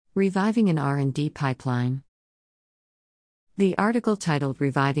Reviving an R&D Pipeline. The article titled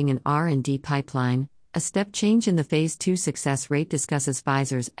Reviving an R&D Pipeline, a step change in the Phase 2 success rate discusses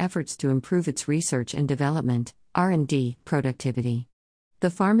Pfizer's efforts to improve its research and development, R&D, productivity. The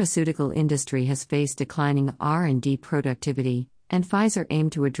pharmaceutical industry has faced declining R&D productivity, and Pfizer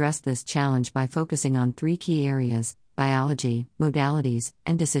aimed to address this challenge by focusing on three key areas: biology, modalities,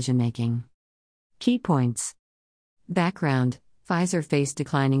 and decision-making. Key points. Background: Pfizer faced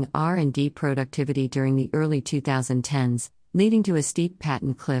declining R&D productivity during the early 2010s, leading to a steep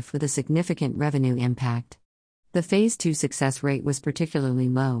patent cliff with a significant revenue impact. The Phase 2 success rate was particularly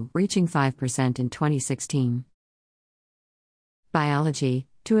low, reaching 5% in 2016. Biology.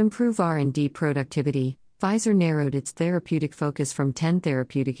 To improve R&D productivity, Pfizer narrowed its therapeutic focus from 10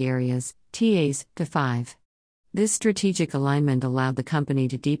 therapeutic areas, TAs, to 5. This strategic alignment allowed the company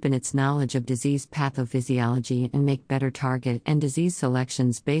to deepen its knowledge of disease pathophysiology and make better target and disease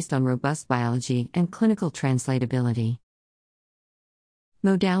selections based on robust biology and clinical translatability.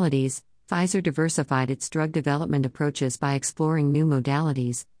 Modalities. Pfizer diversified its drug development approaches by exploring new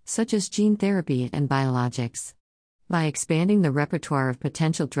modalities, such as gene therapy and biologics. By expanding the repertoire of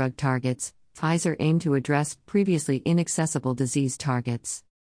potential drug targets, Pfizer aimed to address previously inaccessible disease targets.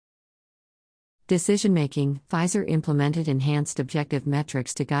 Decision-making. Pfizer implemented enhanced objective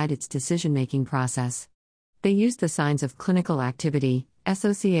metrics to guide its decision-making process. They used the signs of clinical activity,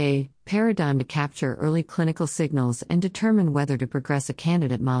 SOCA, paradigm to capture early clinical signals and determine whether to progress a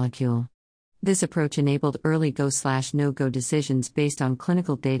candidate molecule. This approach enabled early go/no-go decisions based on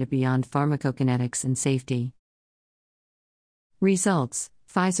clinical data beyond pharmacokinetics and safety. Results.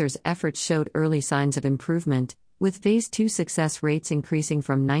 Pfizer's efforts showed early signs of improvement, with Phase 2 success rates increasing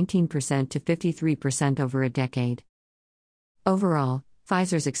from 19% to 53% over a decade. Overall,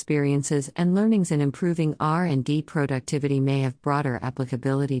 Pfizer's experiences and learnings in improving R&D productivity may have broader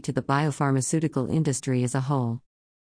applicability to the biopharmaceutical industry as a whole.